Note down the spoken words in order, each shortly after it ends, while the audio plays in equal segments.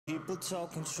People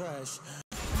talking trash.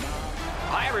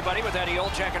 Hi, everybody. With Eddie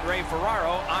Olczyk and Ray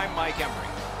Ferraro, I'm Mike Emery.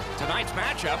 Tonight's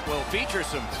matchup will feature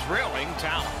some thrilling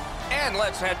talent. And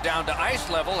let's head down to ice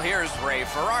level. Here's Ray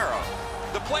Ferraro.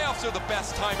 The playoffs are the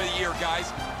best time of the year,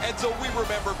 guys. And so we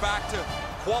remember back to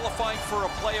qualifying for a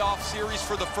playoff series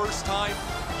for the first time.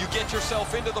 You get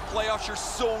yourself into the playoffs, you're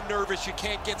so nervous you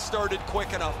can't get started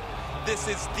quick enough. This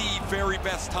is the very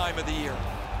best time of the year.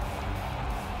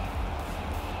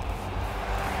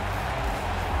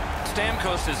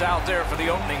 Stamkos is out there for the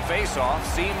opening face-off.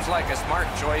 Seems like a smart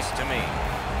choice to me.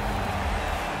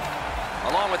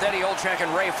 Along with Eddie Olczyk and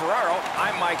Ray Ferraro,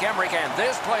 I'm Mike Emery, and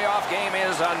this playoff game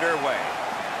is underway.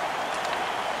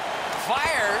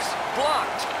 Fires,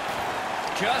 blocked.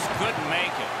 Just couldn't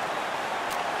make it.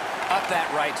 Up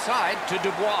that right side to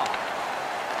Dubois.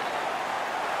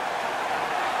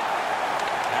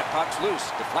 That puck's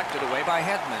loose, deflected away by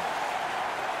Hedman.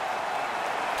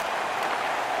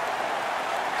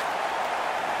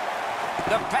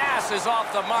 The pass is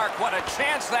off the mark. What a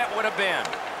chance that would have been.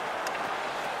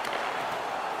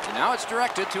 And now it's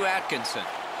directed to Atkinson.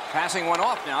 Passing one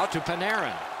off now to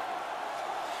Panarin.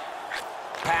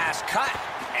 Pass cut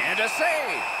and a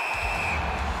save.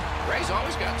 Ray's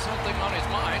always got something on his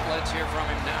mind. Let's hear from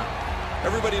him now.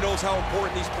 Everybody knows how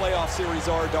important these playoff series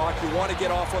are, Doc. You want to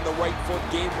get off on the right foot.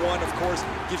 Game one, of course,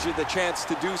 gives you the chance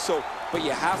to do so. But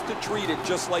you have to treat it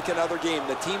just like another game.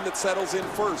 The team that settles in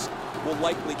first will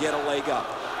likely get a leg up.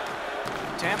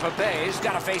 Tampa Bay's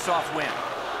got a face-off win.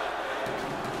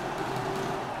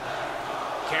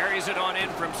 Carries it on in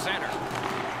from center.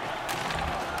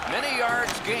 Many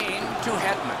yards gained to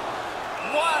Hedman.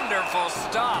 Wonderful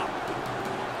stop.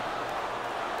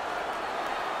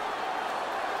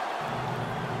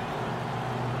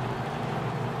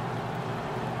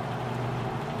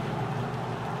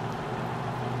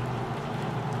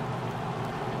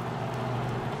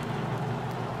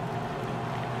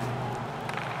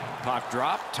 Puck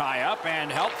drop, tie up,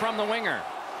 and help from the winger.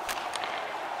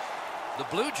 The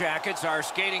Blue Jackets are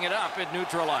skating it up at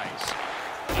neutral ice.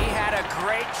 He had a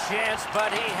great chance,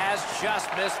 but he has just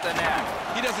missed the net.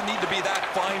 He doesn't need to be that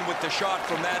fine with the shot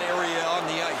from that area on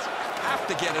the ice. Have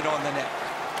to get it on the net.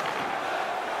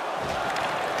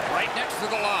 Right next to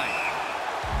the line.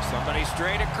 Somebody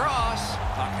straight across.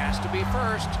 Puck has to be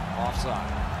first.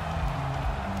 Offside.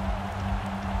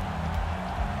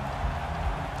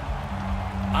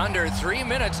 Under 3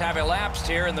 minutes have elapsed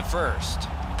here in the first.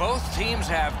 Both teams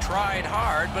have tried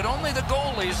hard, but only the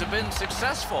goalies have been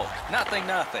successful. Nothing.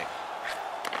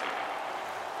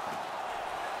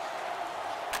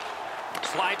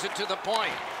 Slides it to the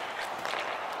point.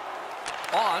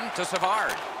 On to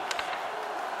Savard.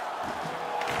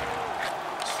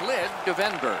 Slid to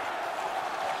Venberg.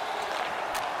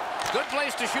 Good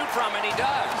place to shoot from, and he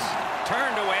does.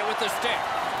 Turned away with the stick.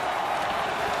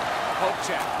 Poke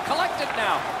check. Collect it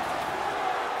now.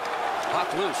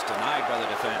 Puck loose, denied by the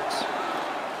defense.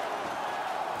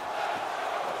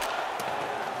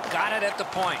 Got it at the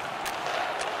point.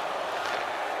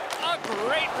 A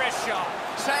great wrist shot.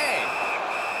 Save.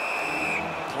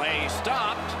 Play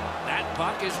stopped. That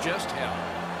puck is just held.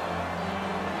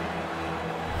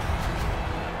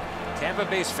 Tampa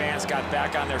Bay's fans got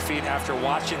back on their feet after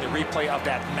watching the replay of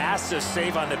that massive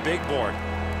save on the big board.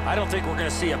 I don't think we're going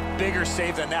to see a bigger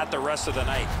save than that the rest of the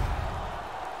night.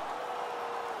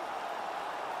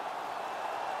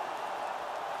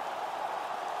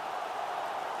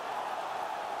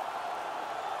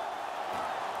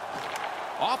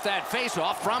 Off that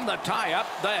face-off from the tie-up,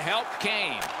 the help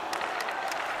came.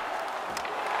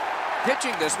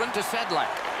 Pitching this one to Sedlak.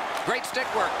 Great stick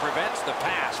work prevents the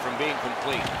pass from being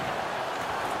complete.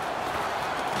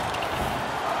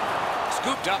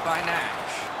 Scooped up by Nash.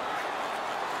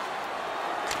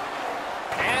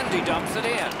 And he dumps it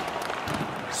in.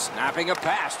 Snapping a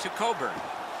pass to Coburn.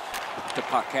 To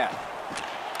Paquette.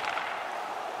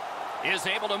 Is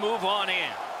able to move on in.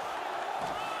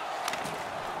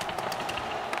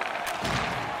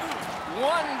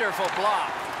 Wonderful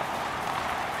block.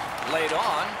 Laid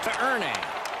on to Erne.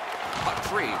 Puck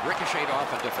free, ricocheted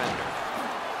off a defender.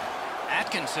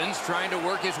 Atkinson's trying to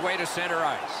work his way to center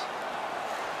ice.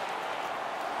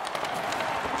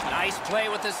 Nice play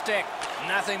with the stick.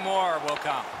 Nothing more will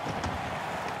come.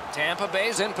 Tampa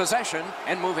Bay's in possession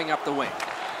and moving up the wing.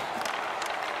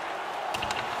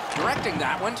 Directing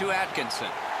that one to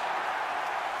Atkinson.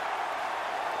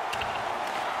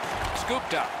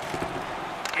 Scooped up.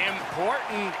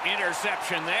 Important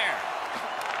interception there.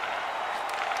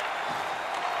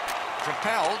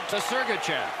 Propelled to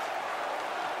Sergachev.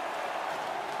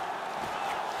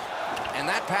 And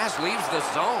that pass leaves the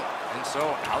zone. And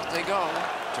so out they go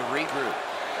to regroup.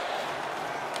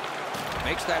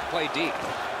 Makes that play deep.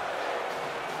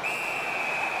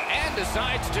 And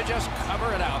decides to just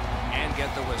cover it up and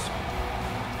get the whistle.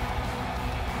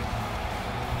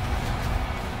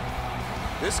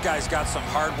 This guy's got some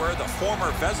hardware. The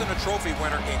former Vezina Trophy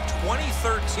winner in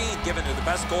 2013, given to the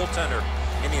best goaltender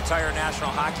in the entire National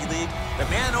Hockey League. The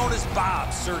man known as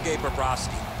Bob, Sergei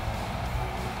Bobrovsky.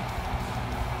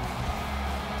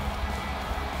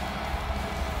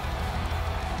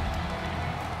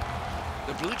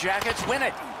 The Blue Jackets win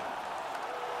it.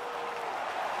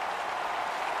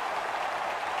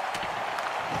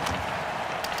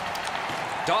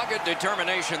 Dogged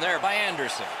determination there by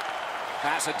Anderson.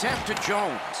 Pass attempt to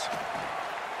Jones.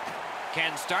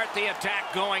 Can start the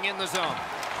attack going in the zone.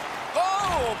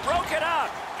 Oh, broke it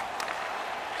up.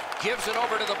 Gives it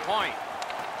over to the point.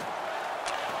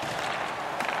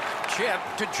 Chip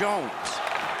to Jones.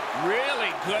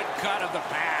 Really good cut of the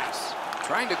pass.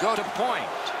 Trying to go to point.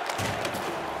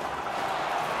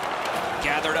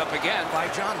 Gathered up again by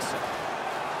Johnson.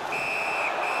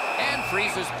 And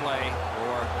freezes play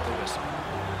for the whistle.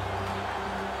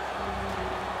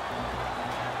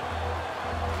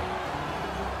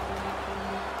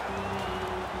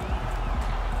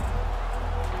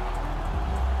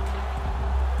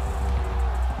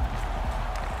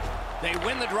 They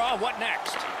win the draw. What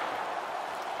next?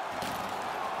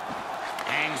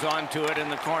 Hangs on to it in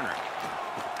the corner.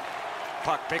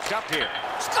 Puck picked up here.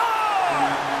 Score!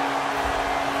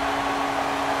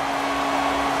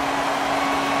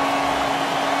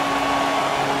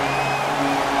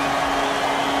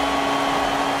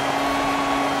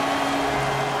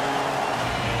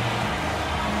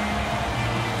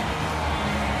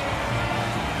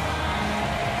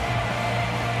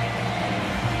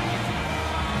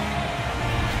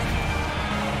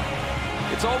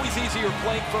 It's always easier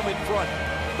playing from in front.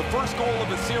 The first goal of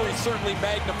the series certainly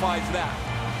magnifies that.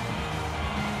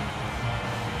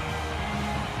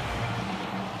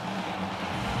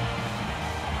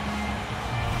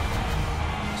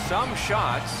 Some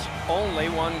shots, only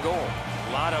one goal.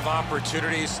 A lot of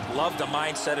opportunities. Love the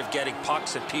mindset of getting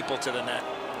pucks and people to the net.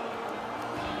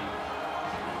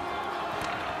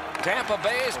 Tampa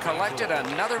Bay's collected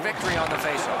another victory on the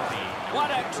faceoff. What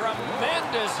a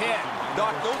tremendous hit.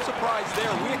 Doc, no surprise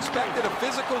there. We expected a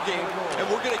physical game, and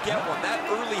we're going to get one. That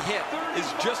early hit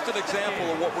is just an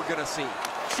example of what we're going to see.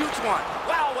 Shoots one.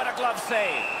 Wow, what a glove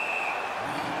save.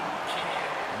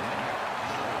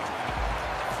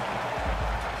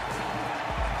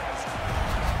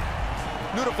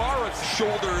 Nudavara's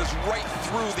shoulder is right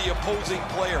through the opposing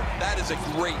player. That is a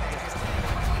great hit.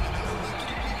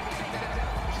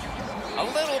 A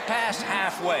little past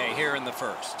halfway here in the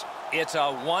first. It's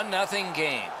a 1-0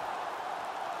 game.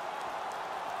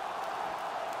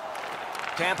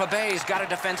 Tampa Bay's got a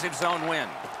defensive zone win.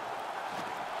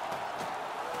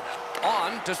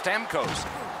 On to Stamkos.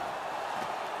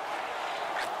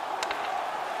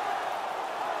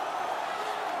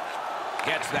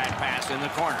 Gets that pass in the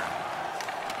corner.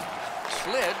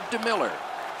 Slid to Miller.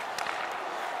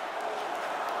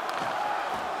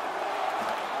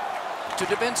 To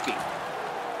Dubinsky.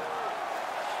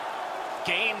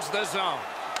 Gains the zone.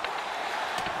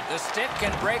 The stick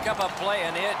can break up a play,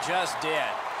 and it just did.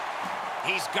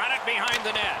 He's got it behind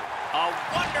the net. A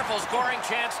wonderful scoring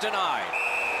chance denied.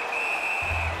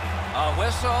 A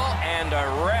whistle and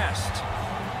a rest.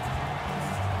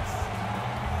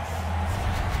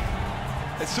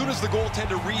 As soon as the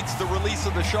goaltender reads the release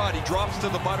of the shot, he drops to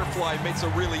the butterfly and makes a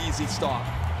really easy stop.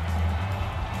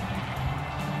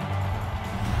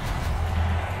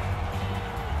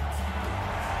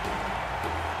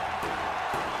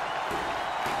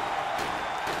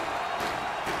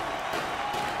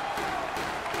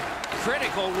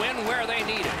 Critical win where they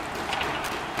need it.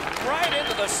 Right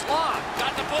into the slot.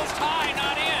 Got the post high,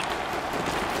 not in.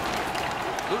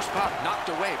 Loose puck knocked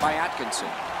away by Atkinson.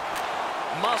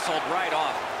 Muscled right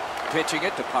off. Pitching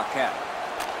it to Paquette.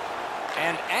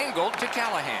 And angled to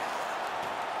Callahan.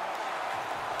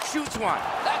 Shoots one.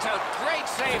 That's a great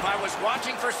save. I was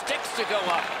watching for sticks to go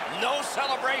up. No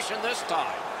celebration this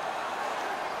time.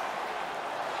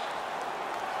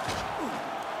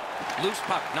 Loose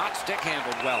puck, not stick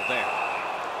handled well there.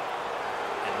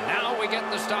 And now we get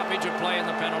the stoppage of play in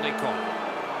the penalty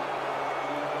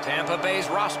corner. Tampa Bay's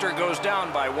roster goes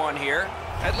down by one here.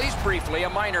 At least briefly, a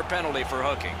minor penalty for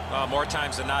hooking. More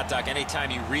times than not, Doc,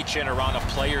 anytime you reach in around a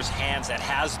player's hands that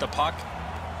has the puck,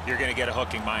 you're going to get a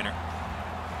hooking minor.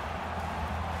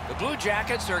 The Blue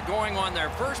Jackets are going on their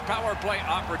first power play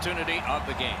opportunity of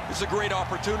the game. It's a great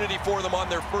opportunity for them on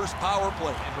their first power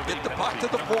play. Get the puck to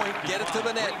the point, get it to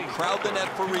the net, crowd the net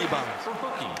for rebounds.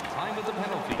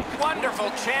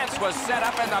 Wonderful chance was set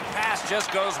up, and the pass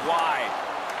just goes wide.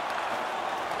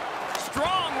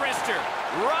 Strong wrister.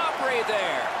 Robbery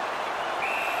there.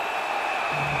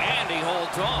 And he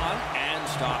holds on and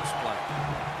stops play.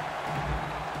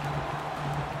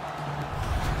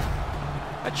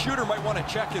 That shooter might want to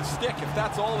check his stick. If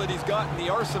that's all that he's got in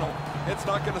the arsenal, it's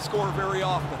not going to score very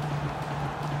often.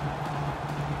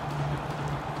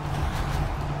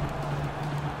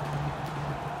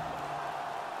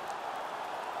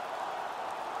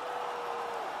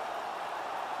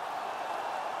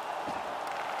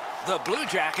 The Blue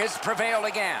Jackets prevail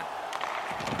again.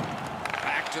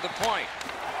 Back to the point.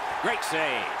 Great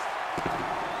save.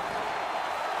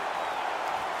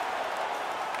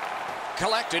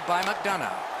 Collected by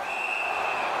McDonough.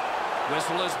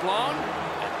 Whistle is blown,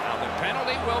 and now the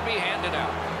penalty will be handed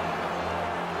out.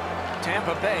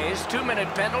 Tampa Bay's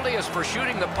 2-minute penalty is for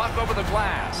shooting the puck over the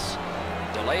glass.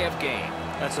 Delay of game.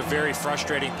 That's a very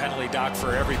frustrating penalty, Doc,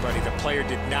 for everybody. The player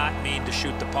did not mean to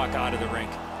shoot the puck out of the rink.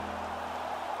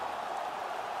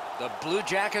 The Blue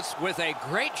Jackets with a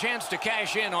great chance to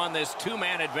cash in on this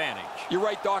 2-man advantage. You're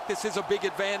right, Doc. This is a big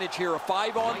advantage here. A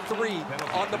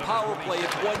 5-on-3 on the power play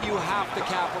is one you have to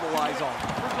capitalize on.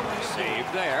 Save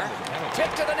there. Tip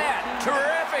to the net.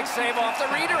 Terrific save off the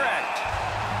redirect.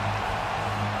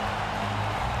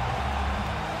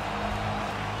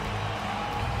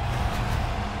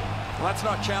 Well, that's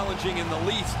not challenging in the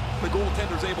least. The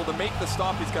goaltender's able to make the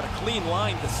stop. He's got a clean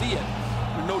line to see it.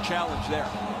 There's no challenge there.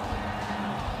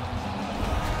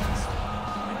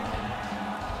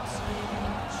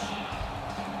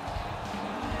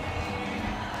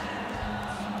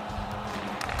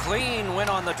 Clean win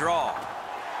on the draw.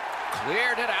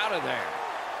 Cleared it out of there.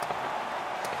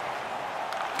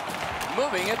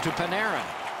 Moving it to Panarin.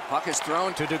 Puck is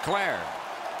thrown to Duclair.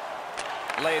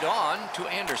 Laid on to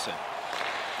Anderson.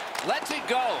 Lets it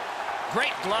go.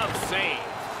 Great glove save.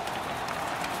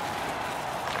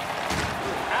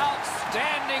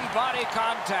 Outstanding body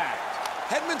contact.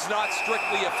 Hedman's not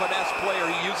strictly a finesse player.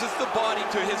 He uses the body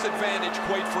to his advantage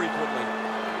quite frequently.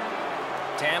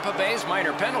 Tampa Bay's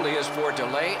minor penalty is for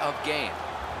delay of game.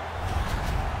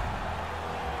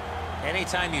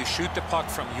 Anytime you shoot the puck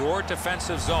from your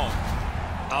defensive zone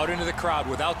out into the crowd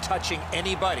without touching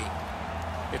anybody,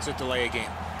 it's a delay of game.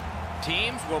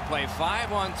 Teams will play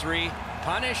 5-on-3,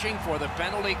 punishing for the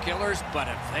penalty killers, but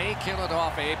if they kill it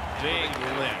off, a big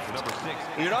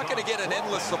lift. You're not going to get an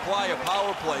endless supply of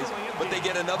power plays, but they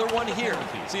get another one here.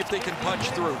 See if they can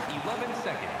punch through. 11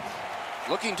 seconds.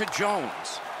 Looking to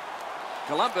Jones.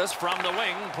 Columbus from the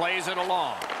wing plays it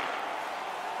along.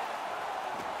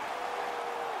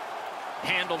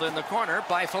 Handled in the corner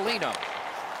by Foligno.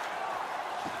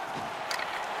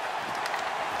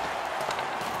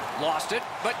 Lost it,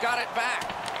 but got it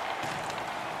back.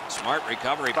 Smart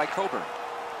recovery by Coburn.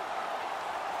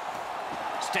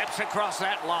 Steps across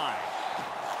that line.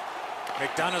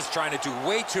 McDonough's trying to do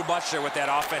way too much there with that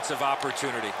offensive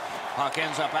opportunity. Puck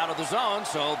ends up out of the zone,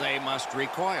 so they must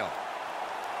recoil.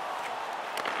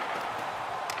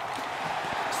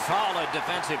 Solid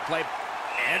defensive play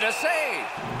and a save.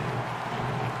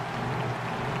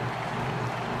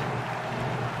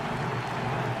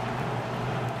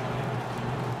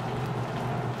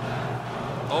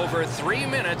 Over 3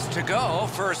 minutes to go,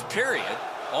 first period.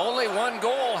 Only one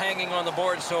goal hanging on the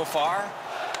board so far,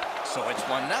 so it's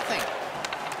 1-0.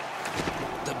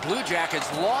 The Blue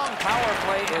Jackets' long power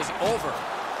play is over.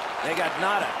 They got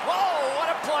nada. Whoa, what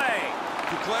a play!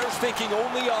 Duclair's thinking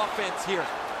only offense here.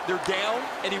 They're down,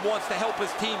 and he wants to help his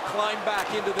team climb back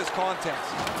into this contest.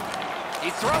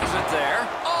 He throws it there.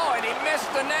 Oh, and he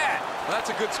missed the net. Well, that's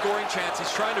a good scoring chance.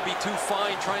 He's trying to be too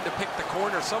fine, trying to pick the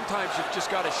corner. Sometimes you've just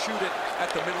got to shoot it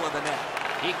at the middle of the net.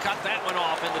 He cut that one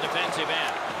off in the defensive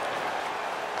end.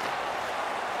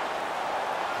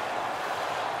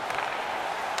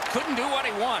 Couldn't do what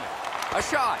he wanted. A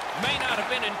shot. May not have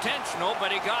been intentional,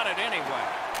 but he got it anyway.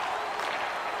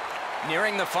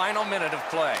 Nearing the final minute of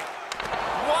play.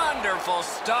 Wonderful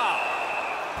stop.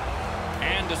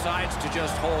 And decides to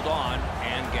just hold on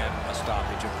and get a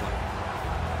stoppage of play.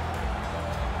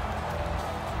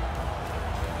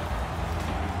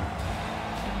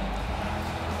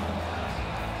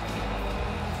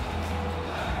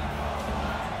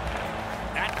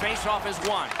 That faceoff is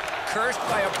won. Cursed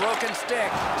by a broken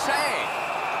stick. Save.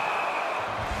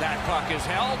 That puck is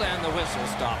held and the whistle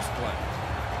stops play.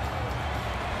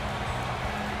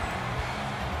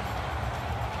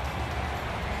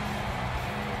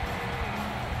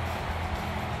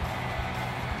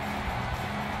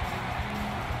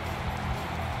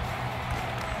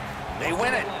 They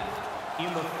win it.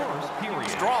 In the first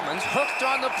period. Strawman's hooked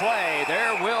on the play.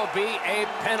 There will be a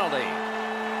penalty.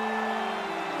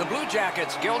 The Blue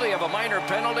Jackets guilty of a minor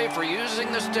penalty for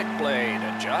using the stick blade.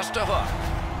 Just a hook.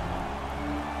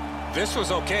 This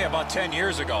was okay about 10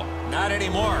 years ago. Not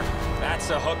anymore. That's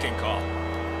a hooking call.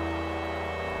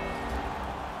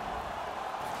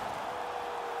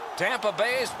 Tampa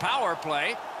Bay's power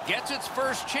play gets its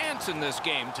first chance in this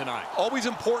game tonight. Always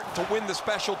important to win the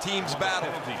special teams battle,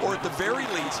 or at the very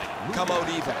least, come out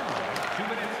even. 2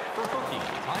 minutes for hooking.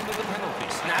 Time of the penalty.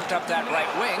 Snapped up that right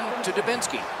wing to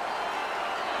Dubinsky.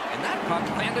 And that puck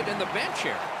landed in the bench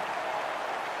here.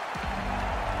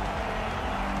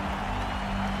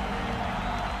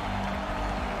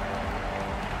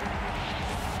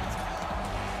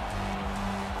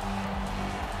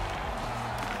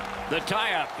 The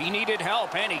tie-up, he needed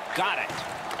help, and he got it.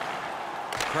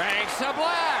 Cranks a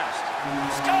blast.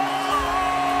 Score!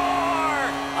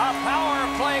 A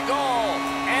power play goal,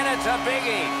 and it's a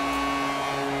biggie.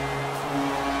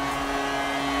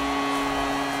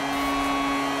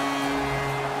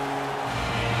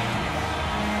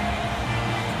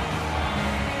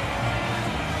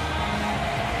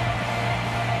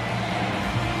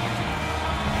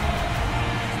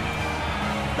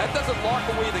 That doesn't lock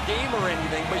away the game or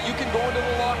anything, but you can go into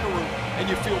the locker room and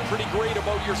you feel pretty great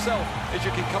about yourself as you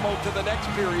can come out to the next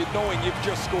period knowing you've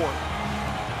just scored.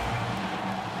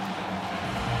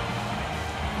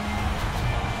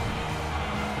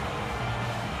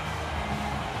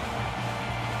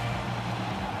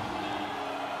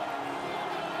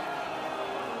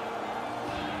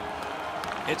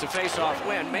 It's a face-off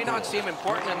win. May not seem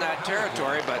important in that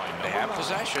territory, but they have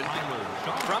possession.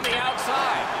 From the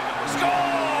outside.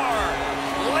 Score!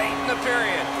 Late in the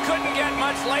period. Couldn't get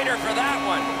much later for that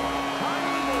one.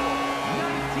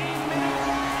 19 minutes,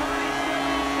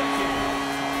 37 seconds.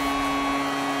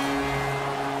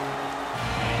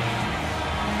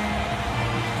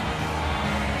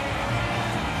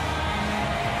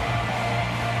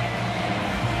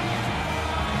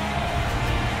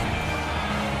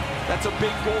 That's a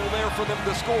big goal there for them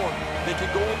to score. They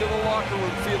can go into the locker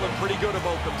room feeling pretty good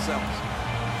about themselves.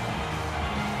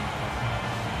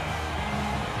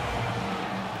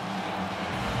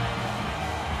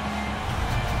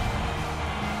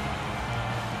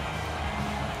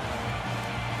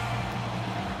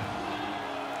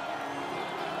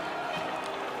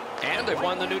 And they've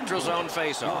won the neutral zone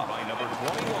face-off. By number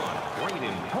 21,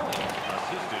 Brayden Point,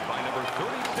 assisted by number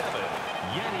 37,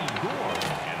 Yanni Gore,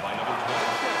 and by number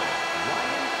 27,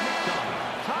 Ryan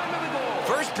McDonough. Time of the goal.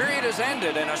 First period has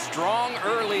ended, and a strong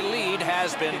early lead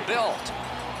has been built.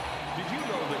 Did you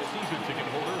know that season ticket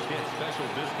holders get special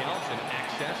discounts and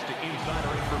access to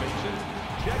insider information?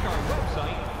 Check our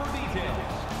website for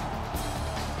details.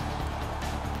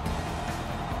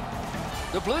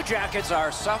 The Blue Jackets are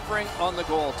suffering on the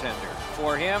goaltender.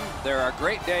 For him, there are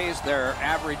great days, there are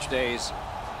average days,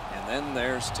 and then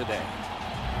there's today.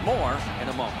 More in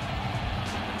a moment.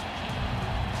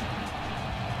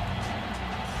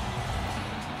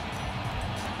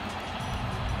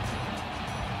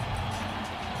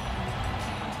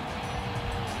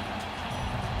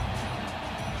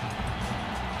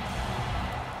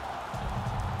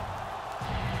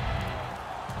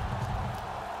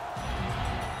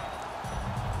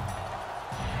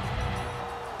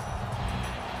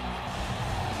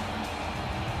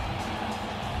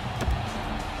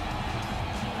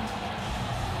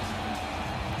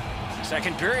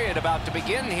 Second period about to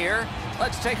begin here.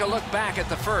 Let's take a look back at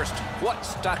the first. What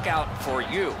stuck out for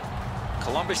you?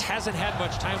 Columbus hasn't had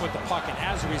much time with the puck, and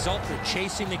as a result, they're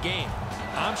chasing the game.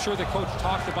 I'm sure the coach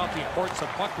talked about the importance of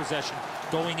puck possession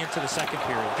going into the second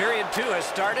period. Period 2 has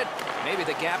started. Maybe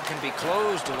the gap can be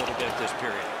closed a little bit this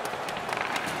period.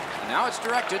 And now it's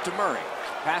directed to Murray.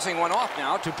 Passing one off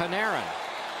now to Panarin.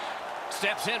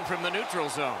 Steps in from the neutral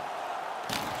zone.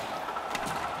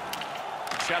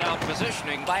 Shutout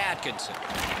positioning by Atkinson.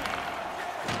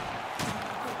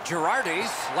 Girardi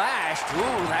slashed.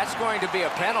 Ooh, that's going to be a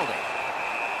penalty.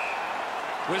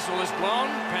 Whistle is blown,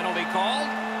 penalty called,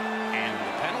 and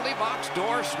the penalty box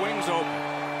door swings open.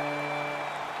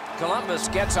 Columbus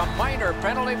gets a minor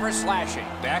penalty for slashing.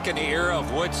 Back in the era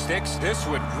of wood sticks, this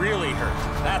would really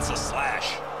hurt. That's a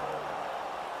slash.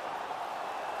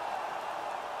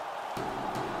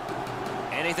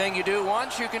 Anything you do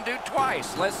once, you can do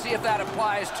twice. Let's see if that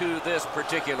applies to this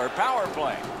particular power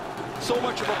play. So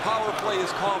much of a power play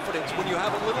is confidence. When you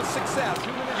have a little success,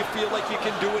 you feel like you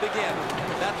can do it again.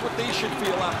 That's what they should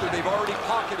feel after they've already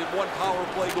pocketed one power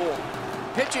play goal.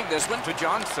 Pitching this one to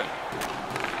Johnson.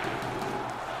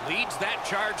 Leads that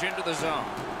charge into the zone.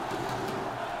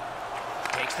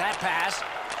 Takes that pass.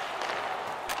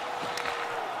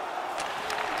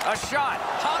 A shot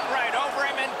hung right over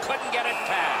him and couldn't get it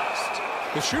past.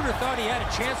 The shooter thought he had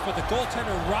a chance, but the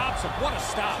goaltender robs him. What a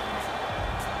stop.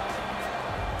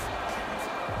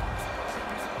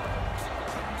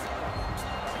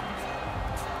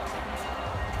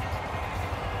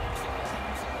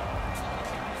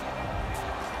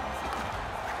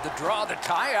 The draw, the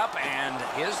tie-up, and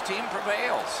his team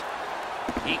prevails.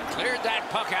 He cleared that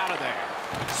puck out of there.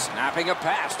 Snapping a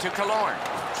pass to Killorn.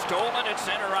 Stolen at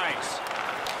center ice.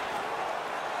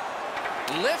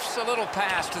 Lifts a little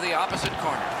pass to the opposite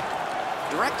corner.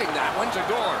 Directing that one to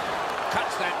Gore.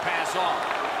 Cuts that pass off.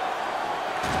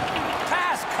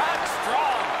 Pass cut,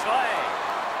 strong play.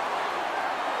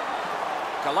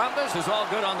 Columbus is all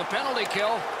good on the penalty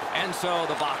kill, and so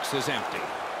the box is empty.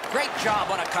 Great job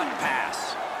on a cut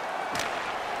pass.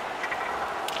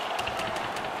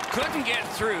 Couldn't get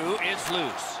through, it's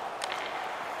loose.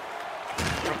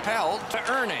 Propelled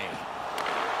to Ernie.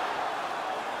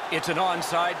 It's an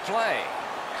onside play.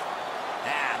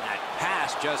 And that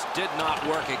pass just did not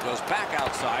work. It goes back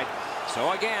outside.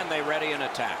 So again, they ready an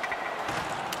attack.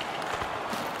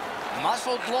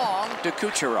 Muscled long to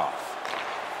Kucherov.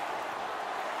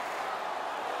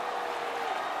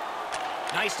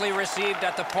 Nicely received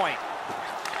at the point.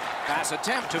 Pass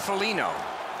attempt to Foligno.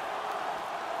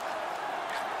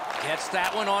 Gets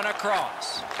that one on a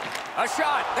cross. A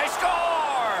shot. They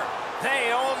score!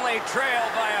 They only trail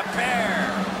by a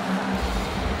pair.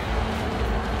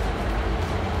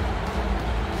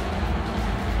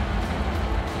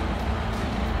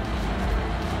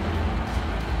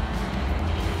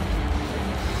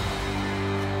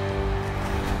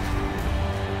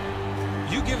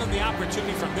 You give him the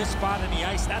opportunity from this spot on the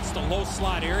ice, that's the low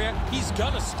slot area, he's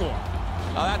gonna score.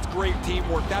 Now that's great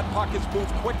teamwork. That puck is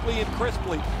moved quickly and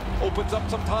crisply. Opens up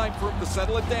some time for him to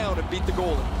settle it down and beat the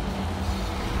goalie.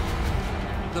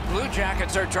 The Blue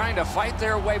Jackets are trying to fight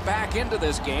their way back into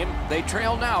this game. They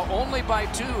trail now only by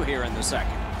 2 here in the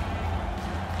second.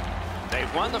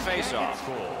 They've won the faceoff.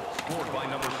 Scored by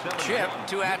number 7. Chip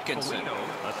to Atkinson.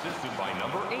 Assisted by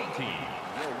number 18.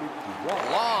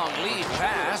 Long lead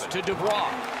pass to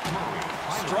Dubois.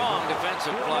 Strong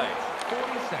defensive play.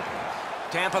 40 seconds.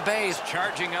 Tampa Bay's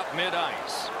charging up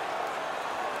mid-ice.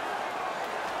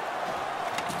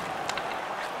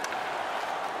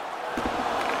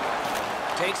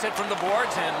 Takes it from the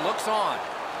boards and looks on.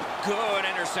 Good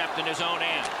intercept in his own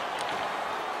end.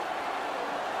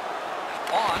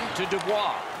 On to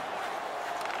Dubois.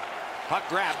 Puck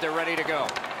grabbed, they're ready to go.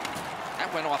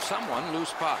 That went off someone,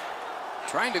 loose puck.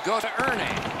 Trying to go to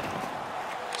Ernie.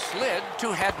 Slid to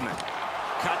Hedman.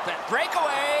 Cut that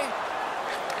breakaway.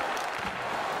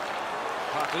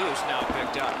 Puck loose, now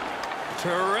picked up.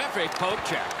 Terrific poke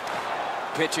check.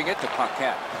 Pitching it to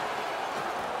Paquette.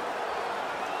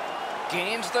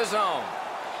 Gains the zone.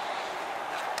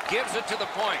 Gives it to the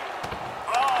point.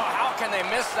 Oh, how can they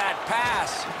miss that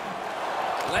pass?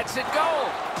 Lets it go.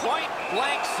 Point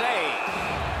blank save.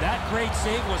 That great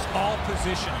save was all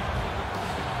positioning.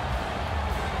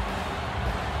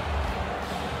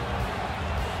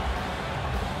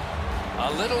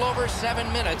 A little over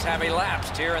 7 minutes have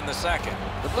elapsed here in the second.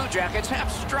 The Blue Jackets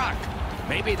have struck.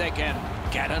 Maybe they can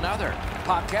get another.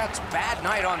 Paquette's bad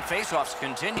night on faceoffs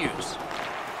continues.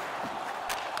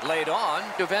 Laid on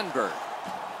to Venberg.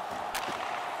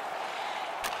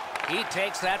 He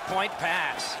takes that point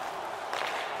pass.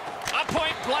 A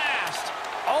point blast.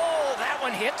 Oh, that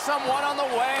one hit someone on the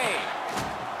way.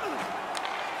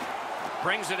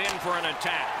 Brings it in for an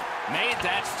attack. Made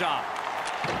that stop.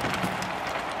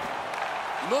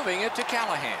 Moving it to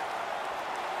Callahan.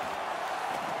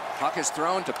 Puck is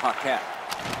thrown to Paquette.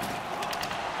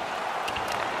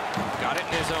 Got it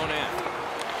in his own end.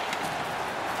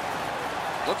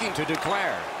 Looking to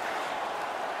declare.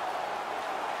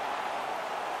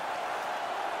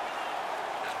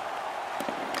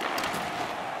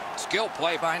 Skill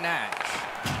play by Nash.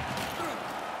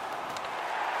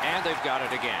 And they've got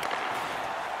it again.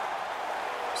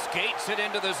 Skates it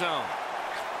into the zone.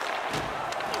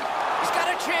 He's got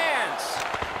a chance.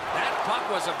 That puck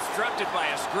was obstructed by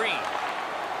a screen.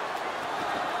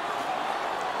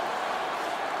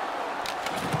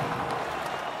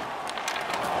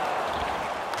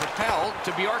 Propelled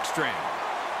to Bjorkstrand.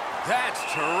 That's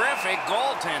terrific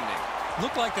goaltending.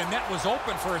 Looked like the net was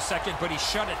open for a second, but he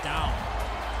shut it down.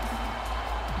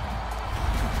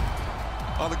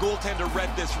 The goaltender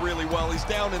read this really well. He's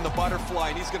down in the butterfly,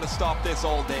 and he's going to stop this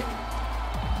all day.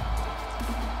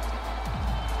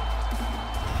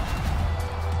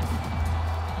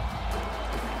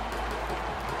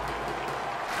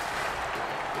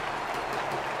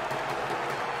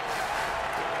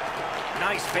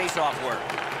 Nice face-off work.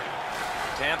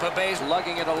 Tampa Bay's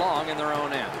lugging it along in their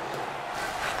own end.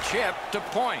 Chip to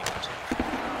point.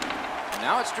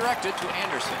 Now it's directed to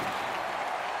Anderson.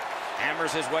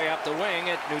 Hammers his way up the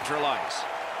wing at neutral ice.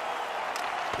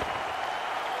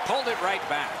 Pulled it right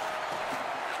back.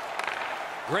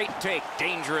 Great take,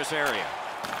 dangerous area.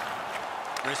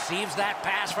 Receives that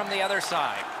pass from the other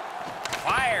side.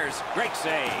 Fires, great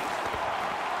save.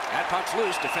 That puck's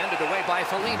loose, defended away by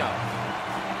Foligno.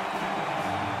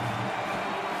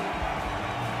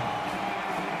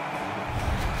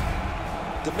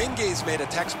 Dominguez made a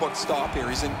textbook stop here.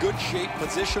 He's in good shape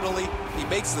positionally. He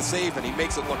makes the save, and he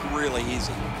makes it look really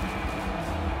easy.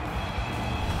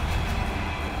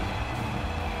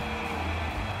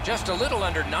 Just a little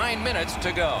under 9 minutes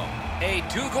to go. A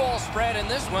 2-goal spread in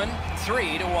this one,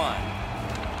 3-1.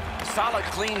 Solid,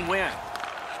 clean win.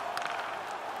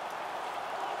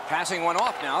 Passing one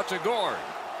off now to Gord.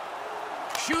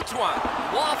 Shoots one.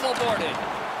 Waffle boarded.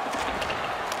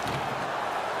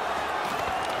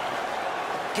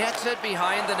 Gets it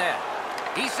behind the net.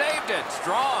 He saved it.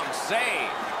 Strong save.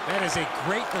 That is a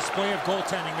great display of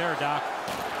goaltending there, Doc.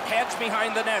 Heads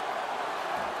behind the net.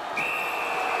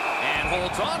 And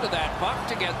holds on to that puck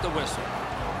to get the whistle.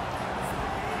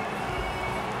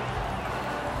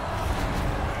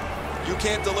 You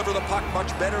can't deliver the puck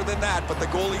much better than that, but the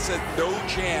goalie said no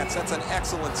chance. That's an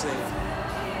excellent save.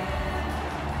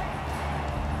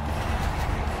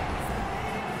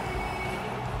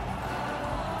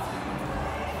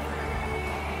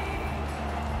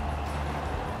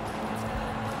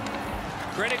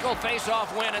 Critical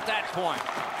face-off win at that point.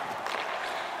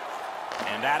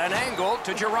 And at an angle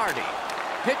to Girardi.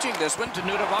 Pitching this one to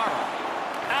Navarro.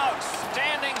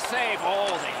 Outstanding save.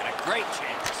 Oh, they had a great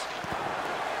chance.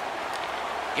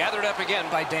 Gathered up again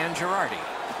by Dan Girardi.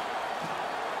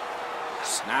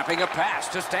 Snapping a pass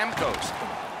to Stamkos.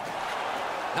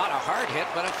 Not a hard hit,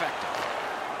 but effective.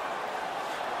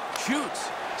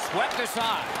 Shoots. Swept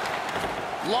aside.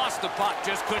 Lost the puck,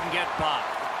 just couldn't get by.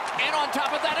 And on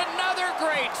top of that, another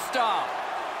great stop.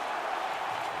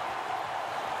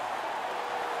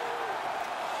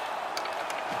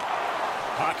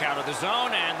 Puck out of the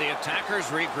zone, and the attackers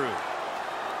regroup.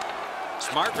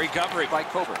 Smart recovery by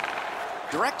Coburn.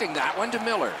 Directing that one to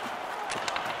Miller.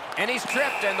 And he's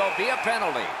tripped, and there'll be a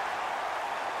penalty.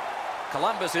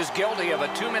 Columbus is guilty of a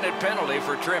 2-minute penalty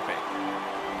for tripping.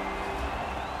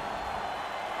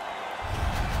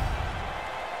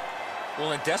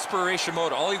 Well, in desperation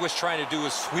mode, all he was trying to do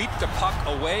was sweep the puck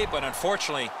away, but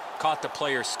unfortunately caught the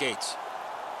player's skates.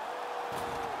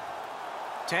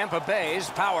 Tampa Bay's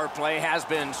power play has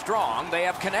been strong. They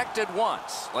have connected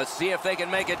once. Let's see if they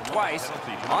can make it twice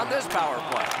on this power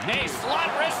play. A slot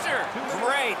wrister.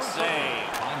 Great save.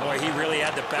 Boy, he really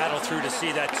had to battle through to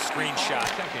see that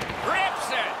screenshot. Grips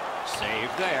it.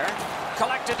 Saved there.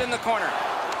 Collected in the corner.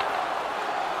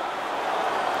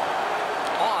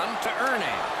 On to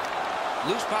Erne.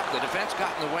 Loose puck. The defense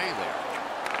got in the way there.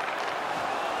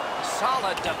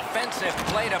 Solid defensive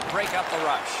play to break up the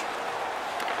rush.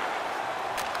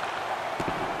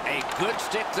 A good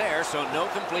stick there, so no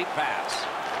complete pass.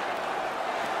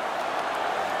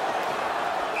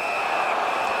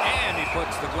 And he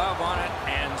puts the glove on it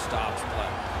and stops play.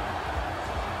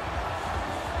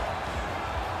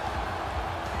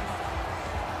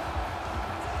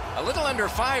 A little under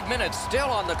 5 minutes still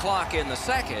on the clock in the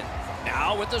second.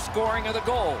 Now with the scoring of the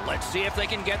goal, let's see if they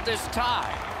can get this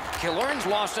tie. Killorn's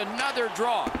lost another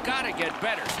draw. Gotta get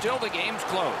better. Still the game's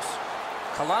close.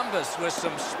 Columbus with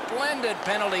some splendid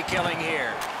penalty killing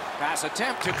here. Pass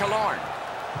attempt to Killorn.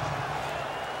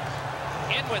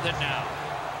 In with it now.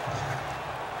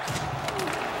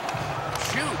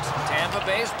 Shoots. Tampa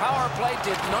Bay's power play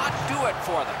did not do it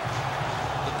for them.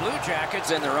 The Blue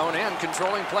Jackets in their own end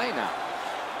controlling play now.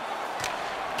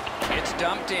 It's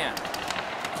dumped in.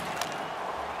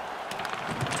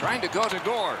 Trying to go to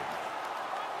Gord.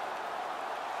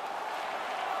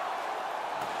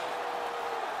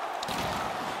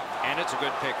 And it's a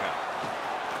good pickup.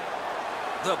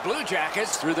 The Blue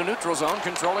Jackets through the neutral zone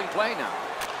controlling play now.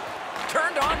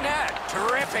 Turned on net.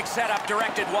 Terrific setup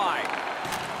directed wide.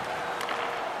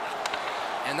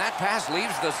 And that pass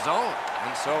leaves the zone.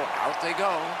 And so out they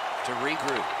go to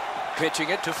regroup. Pitching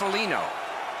it to Foligno.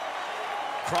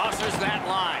 Crosses that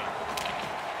line.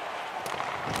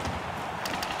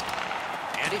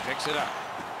 And he picks it up.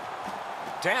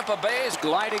 Tampa Bay is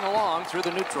gliding along through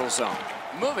the neutral zone.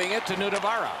 Moving it to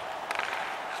Navarro.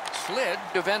 Slid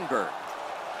to Venberg.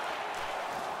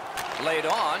 Laid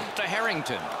on to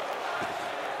Harrington.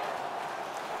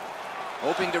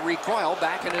 Hoping to recoil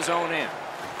back in his own end.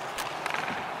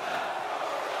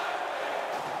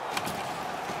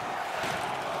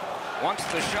 Wants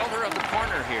the shoulder of the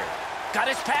corner here. Got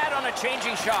his pad on a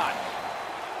changing shot.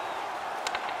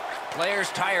 Players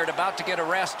tired, about to get a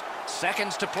rest.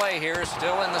 Seconds to play here,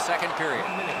 still in the second period.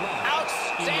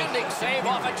 Outstanding save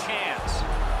off a chance.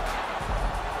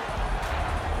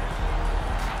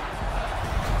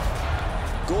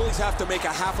 Goalies have to make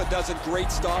a half a dozen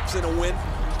great stops in a win.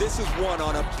 This is one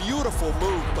on a beautiful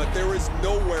move, but there is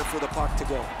nowhere for the puck to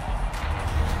go.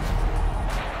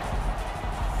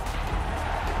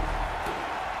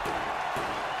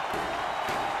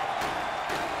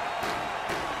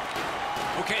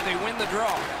 Okay, they win the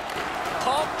draw.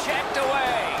 Puck checked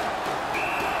away.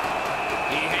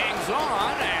 He hangs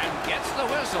on and gets the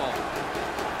whistle.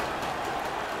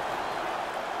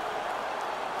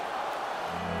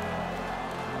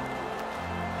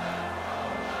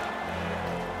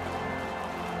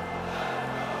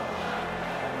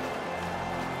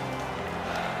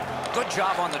 Good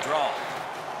job on the draw.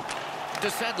 To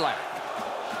Sedler.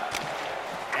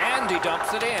 And he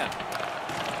dumps it in.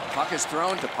 Puck is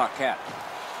thrown to Paquette.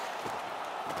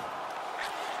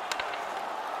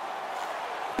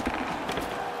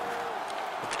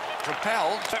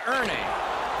 Propelled to Ernie.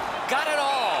 Got it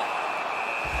all.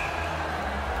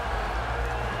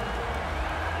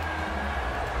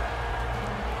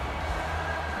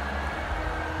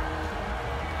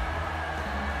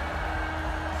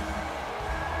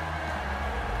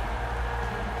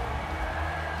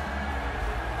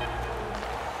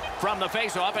 From the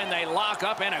faceoff, and they lock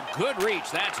up, and a good reach.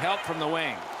 That's help from the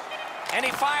wing. And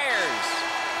he fires.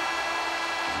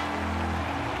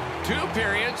 2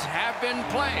 periods have been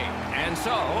played. And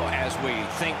so, as we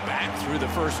think back through the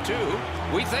first 2,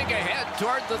 we think ahead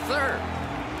toward the third.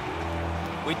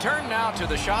 We turn now to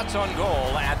the shots on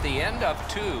goal at the end of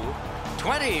 2.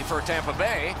 20 for Tampa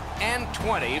Bay and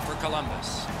 20 for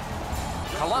Columbus.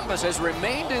 Columbus has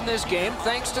remained in this game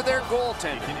thanks to their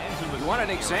goaltending. You want an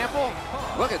example?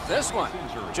 Look at this one.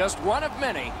 Just one of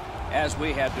many as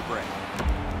we head to break.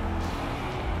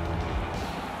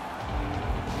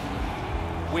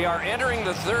 We are entering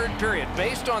the third period.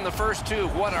 Based on the first 2,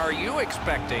 what are you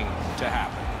expecting to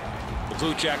happen? The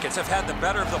Blue Jackets have had the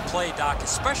better of the play, Doc,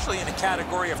 especially in the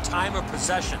category of time of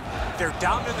possession. They're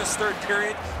down in this third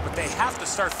period, but they have to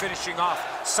start finishing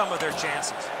off some of their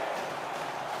chances.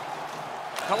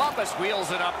 Columbus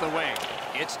wheels it up the wing.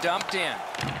 It's dumped in.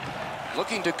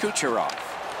 Looking to Kucherov.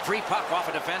 Free puck off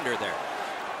a defender there.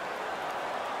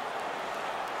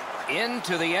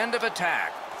 Into the end of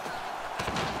attack.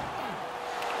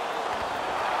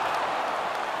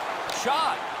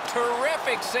 Shot.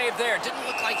 Terrific save there. Didn't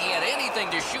look like he had anything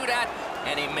to shoot at,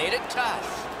 and he made it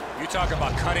tough. You talk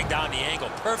about cutting down the angle.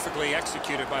 Perfectly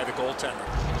executed by the goaltender.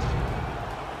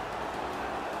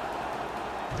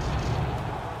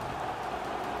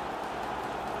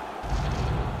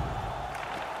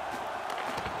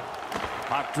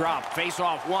 Puck drop,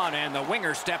 face-off 1, and the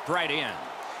winger stepped right in.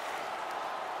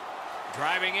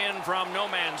 Driving in from no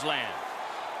man's land.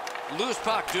 Loose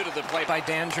puck due to the play by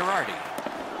Dan Girardi.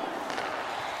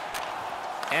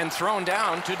 And thrown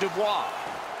down to Dubois.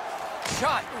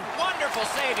 Shot, wonderful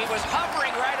save. He was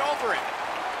hovering right over it.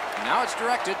 Now it's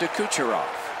directed to Kucherov.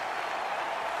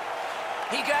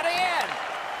 He got in.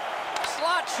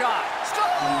 Slot shot,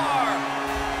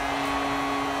 score!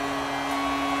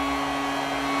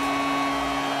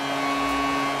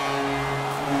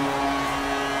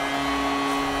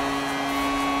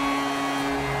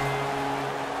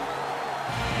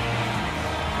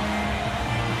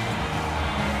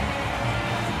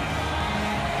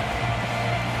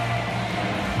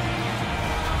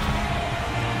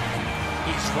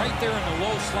 Right there in the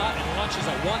low slot and launches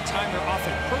a one-timer off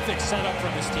a perfect setup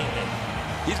from his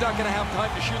teammate. He's not going to have time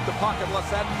to shoot the puck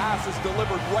unless that pass is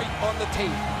delivered right on the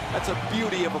tape. That's a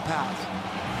beauty of a pass.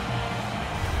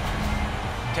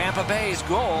 Tampa Bay's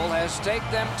goal has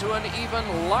staked them to an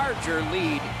even larger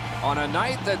lead on a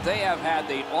night that they have had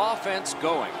the offense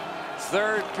going.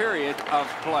 Third period of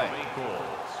play. Goal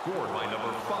scored by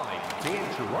number 5, Dan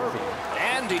Girardi.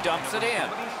 And he dumps it in.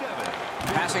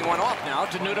 Passing one off now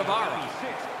to Nudavara.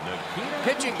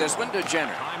 Pitching this one to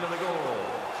Jenner. Time of the goal.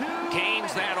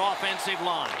 Gains that offensive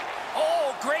line.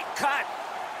 Oh, great cut.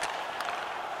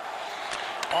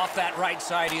 Off that right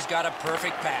side, he's got a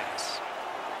perfect pass.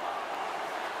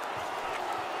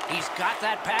 He's got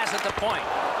that pass at the point.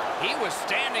 He was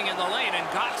standing in the lane and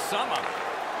got some of it.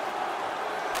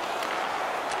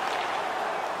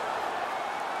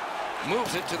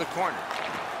 Moves it to the corner.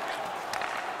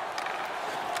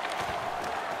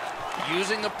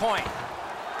 Using the point.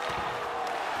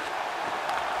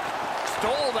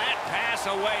 Stole that pass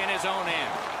away in his own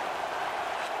end.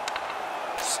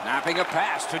 Snapping a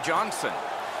pass to Johnson.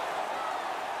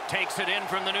 Takes it in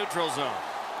from the neutral zone.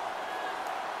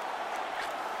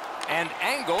 And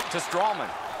angled to Strawman.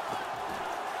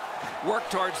 Work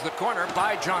towards the corner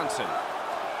by Johnson.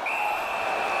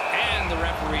 And the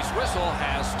referee's whistle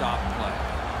has stopped play.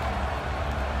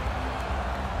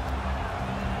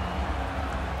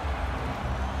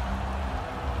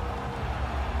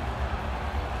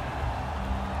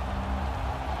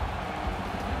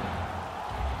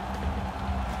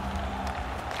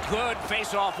 Good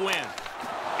face-off win.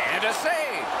 And a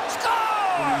save. Score!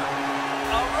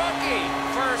 A rookie.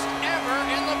 First ever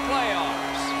in the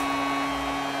playoffs.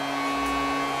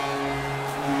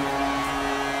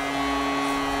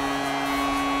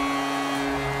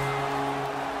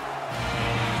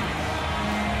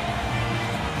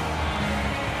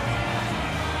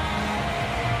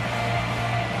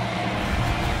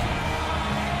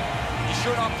 He's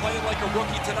sure not playing like a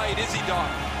rookie tonight, is he, Doc?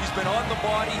 He's been on the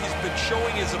body. He's been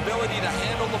showing his ability to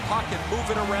handle the puck and move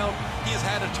it around. He has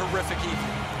had a terrific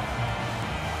evening.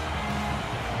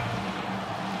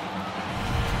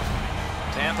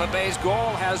 Tampa Bay's goal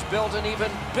has built an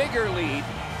even bigger lead.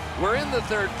 We're in the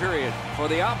third period. For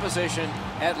the opposition,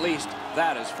 at least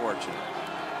that is fortunate.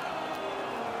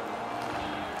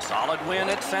 Solid win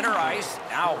at center ice.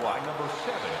 Now what? Number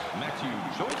 7, Matthew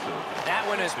Joseph. That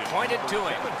one is pointed to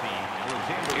him.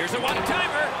 Here's a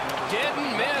one-timer.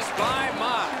 Didn't miss by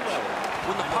much.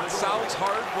 When the puck sounds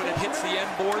hard, when it hits the end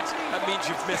boards, that means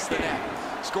you've missed the net.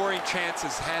 Scoring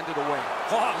chances handed away.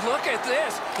 Oh, look at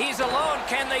this. He's alone.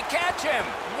 Can they catch him?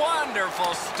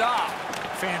 Wonderful stop.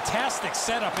 Fantastic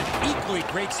setup and equally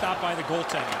great stop by the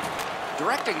goaltender.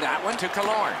 Directing that one to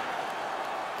Killorn.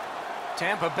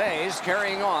 Tampa Bay's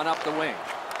carrying on up the wing.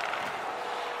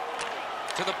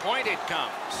 To the point it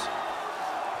comes.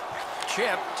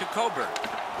 Chip to Coburn.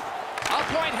 A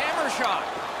point hammer shot.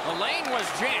 The lane was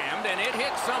jammed and it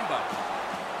hit somebody.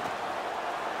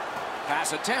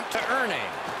 Pass attempt to Erne.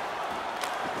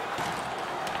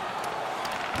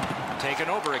 Taken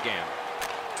over again.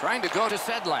 Trying to go to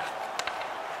Sedlak.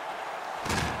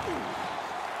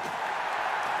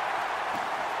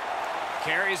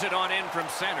 Carries it on in from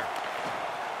center.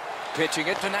 Pitching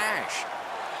it to Nash.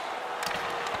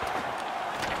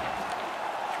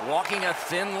 Walking a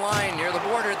thin line near the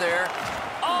border there.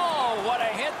 Oh, what a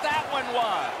hit that one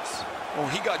was. Oh,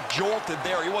 he got jolted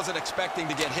there. He wasn't expecting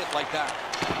to get hit like that.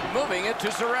 Moving it to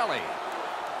Cirelli.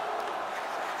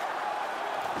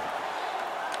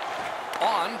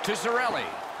 On to Cirelli.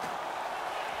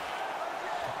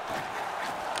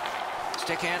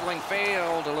 Stick handling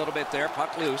failed a little bit there.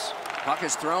 Puck loose. Puck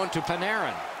is thrown to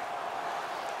Panarin.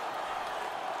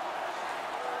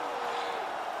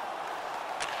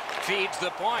 Feeds the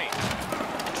point.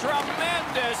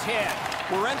 Tremendous hit.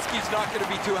 Werenski's not going to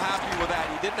be too happy with that.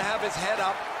 He didn't have his head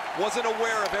up, wasn't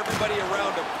aware of everybody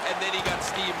around him, and then he got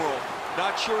steamrolled.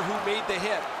 Not sure who made the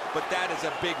hit, but that is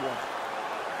a big one.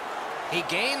 He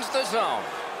gains the zone.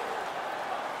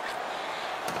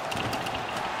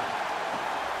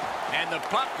 And the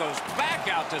puck goes back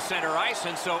out to center ice,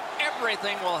 and so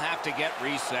everything will have to get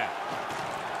reset.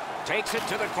 Takes it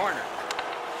to the corner.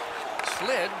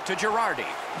 Slid to Girardi.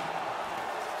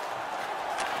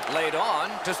 Laid on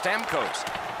to Stamkos.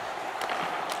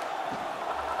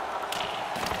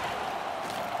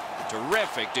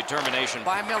 Terrific determination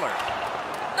by Miller.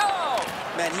 No!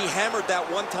 Man, he hammered that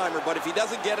one-timer, but if he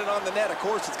doesn't get it on the net, of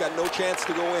course, it's got no chance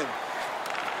to go in.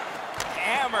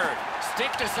 Hammered.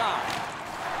 Stick to side.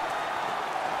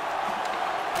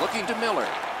 Looking to Miller.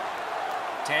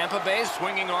 Tampa Bay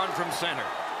swinging on from center.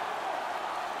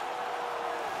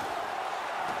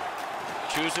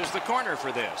 Chooses the corner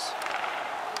for this.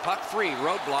 Puck free,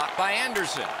 roadblock by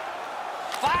Anderson.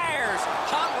 Fires,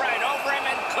 hung right over him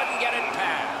and couldn't get it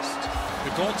past.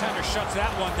 The goaltender shuts that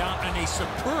one down on a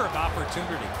superb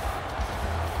opportunity.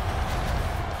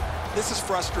 This is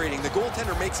frustrating. The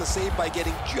goaltender makes a save by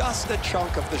getting just a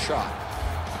chunk of the shot.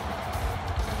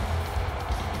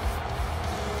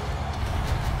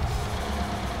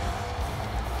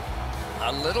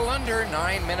 A little under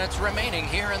 9 minutes remaining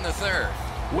here in the third.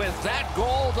 With that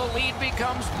goal, the lead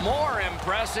becomes more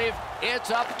impressive.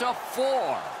 It's up to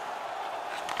 4.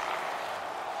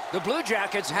 The Blue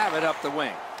Jackets have it up the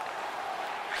wing.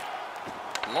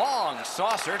 Long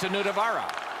saucer to Nudavara.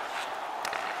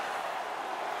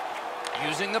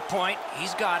 Using the point,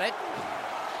 he's got it.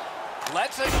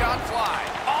 Lets a shot fly.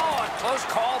 Oh, a close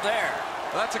call there.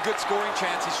 Well, that's a good scoring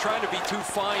chance. He's trying to be too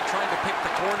fine, trying to pick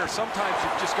the corner. Sometimes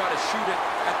you've just got to shoot it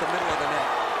at the middle of the net.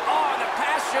 Oh, the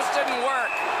pass just didn't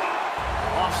work.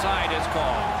 Offside is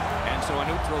called, and so a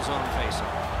neutral zone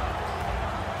faceoff.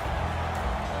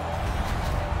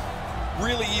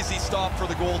 Really easy stop for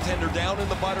the goaltender. Down in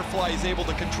the butterfly, he's able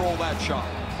to control that shot.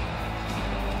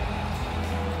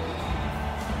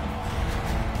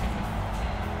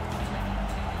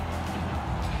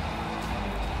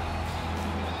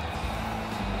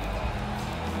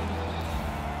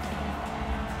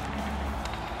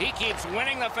 He keeps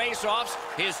winning the faceoffs.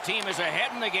 His team is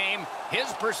ahead in the game.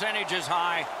 His percentage is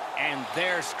high, and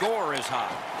their score is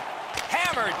high.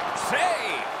 Hammered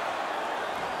save.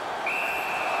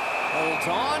 Holds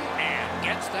on and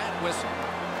gets that whistle.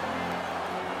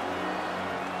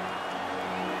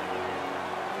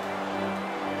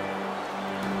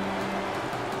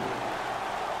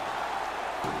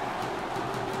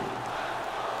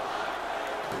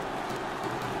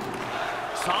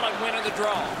 Solid win of the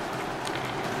draw.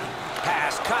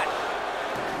 Pass cut.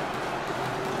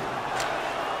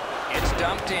 It's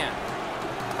dumped in.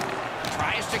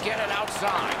 Tries to get it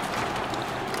outside.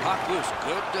 Puck loose.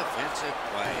 Good defensive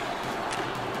play.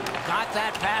 Got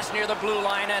that pass near the blue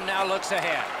line and now looks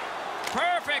ahead.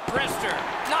 Perfect wrister.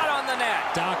 Not on the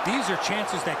net. Doc, these are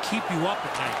chances that keep you up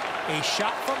at night. A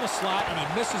shot from the slot and he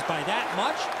misses by that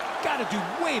much. Got to do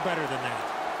way better than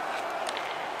that.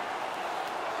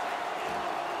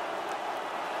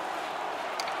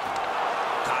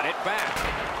 Back.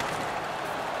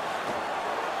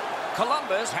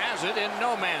 Columbus has it in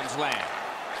no man's land.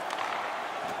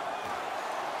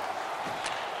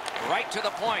 Right to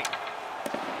the point.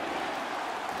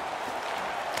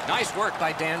 Nice work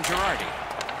by Dan Girardi.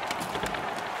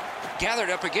 Gathered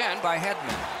up again by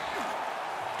Hedman.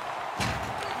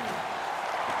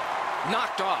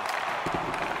 Knocked off.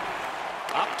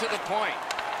 Up to the point.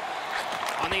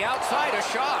 On the outside, a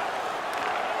shot.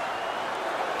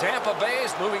 Tampa Bay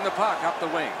is moving the puck up the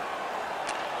wing.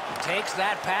 Takes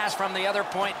that pass from the other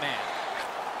point man.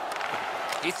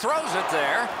 He throws it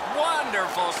there.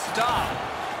 Wonderful stop.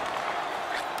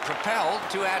 Propelled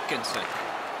to Atkinson.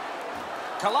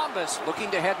 Columbus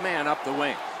looking to head man up the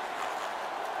wing.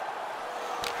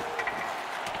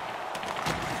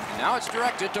 And now it's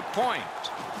directed to Point.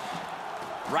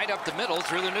 Right up the middle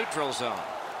through the neutral zone.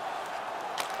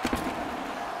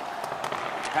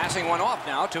 Passing one off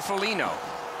now to Foligno.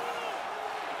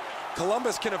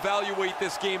 Columbus can evaluate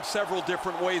this game several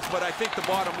different ways, but I think the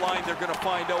bottom line they're going to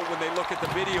find out when they look at the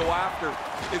video after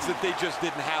is that they just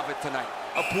didn't have it tonight.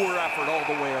 A poor effort all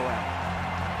the way around.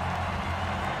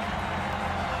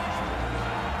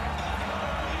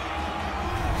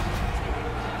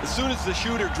 As soon as the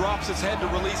shooter drops his head to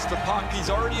release the puck, he's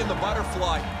already in the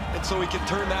butterfly, and so he can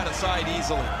turn that aside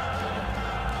easily.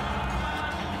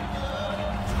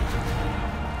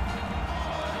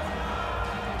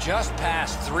 Just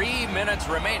past 3 minutes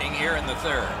remaining here in the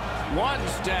third. One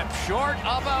step short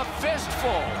of a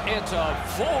fistful. It's a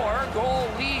 4-goal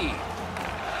lead.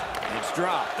 It's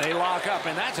dropped. They lock up,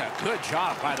 and that's a good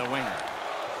job by the winger.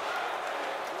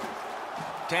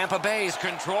 Tampa Bay's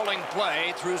controlling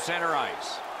play through center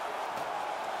ice.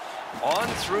 On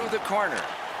through the corner.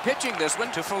 Pitching this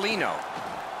one to Foligno.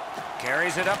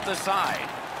 Carries it up the side.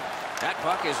 That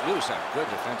puck is loose. A good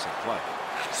defensive play.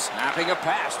 Snapping a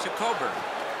pass to Coburn.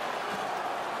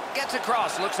 Gets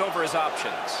across, looks over his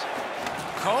options.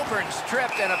 Coburn's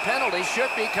tripped, and a penalty should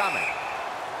be coming.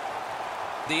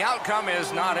 The outcome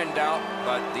is not in doubt,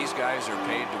 but these guys are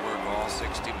paid to work all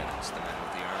 60 minutes, the men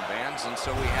with the armbands, and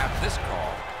so we have this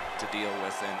call to deal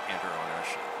with and enter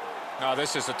ownership. No,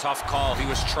 this is a tough call. He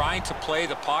was trying to play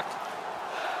the puck,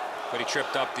 but he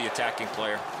tripped up the attacking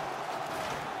player.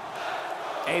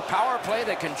 A power play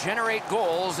that can generate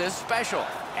goals is special,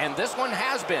 and this one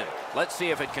has been. Let's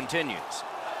see if it continues.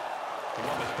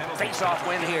 Face-off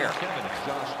win here.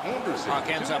 Puck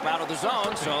ends up out of the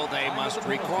zone, so they must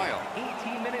recoil.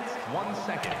 18 minutes, 1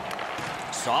 second.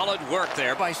 Solid work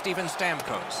there by Steven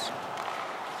Stamkos.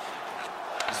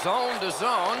 Zone to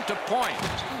zone to Point.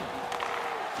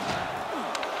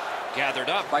 Gathered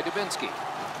up by Dubinsky.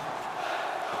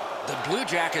 The Blue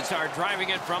Jackets are driving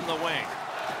it from the wing.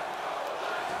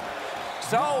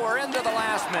 So we're into the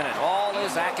last minute. All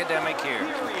is academic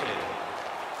here.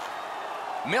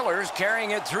 Miller's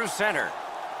carrying it through center.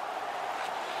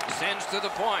 Sends to the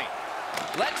point.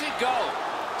 Lets it go.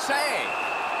 Save.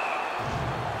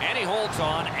 And he holds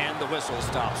on, and the whistle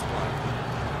stops play.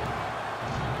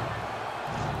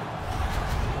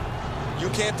 You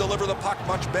can't deliver the puck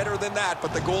much better than that,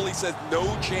 but the goalie says no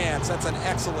chance. That's an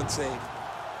excellent save.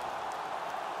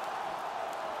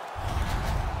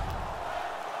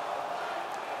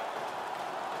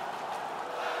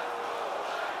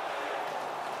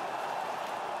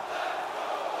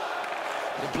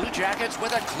 The Blue Jackets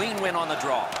with a clean win on the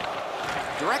draw.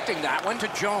 Directing that one to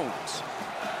Jones.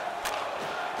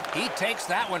 He takes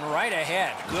that one right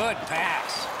ahead. Good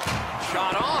pass.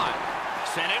 Shot on.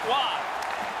 Sent it wide.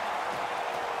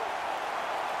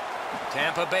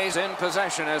 Tampa Bay's in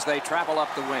possession as they travel up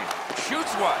the wing.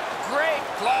 Shoots one. Great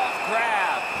glove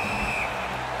grab.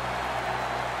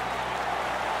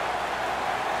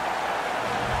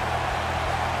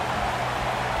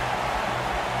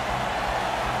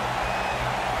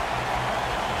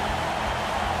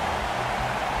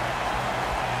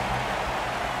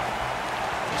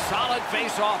 Solid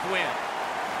face-off win.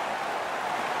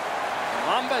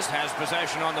 Columbus has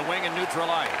possession on the wing and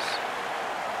neutral ice.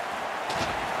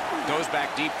 Goes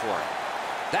back deep for it.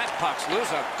 That puck's loose.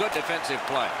 A good defensive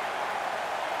play.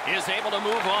 Is able to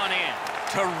move on in.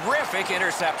 Terrific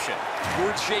interception.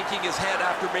 Word shaking his head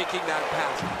after making that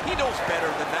pass. He knows better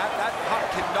than that. That puck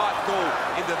cannot go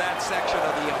into that section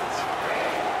of the ice.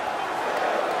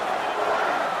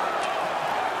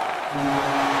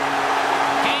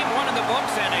 Game one in the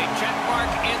books and a check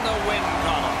mark in the win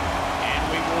column. And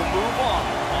we will move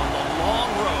on the long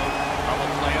road of a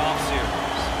playoff series.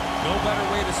 No better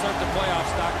way to start the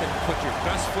playoffs, Doc, than put your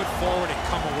best foot forward and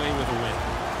come away with a win.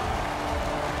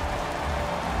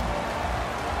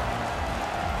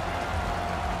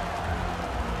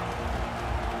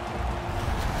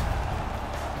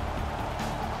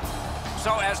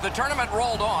 So as the tournament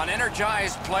rolled on,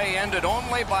 energized play ended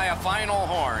only by a final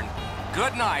horn.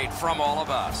 Good night from all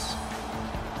of us.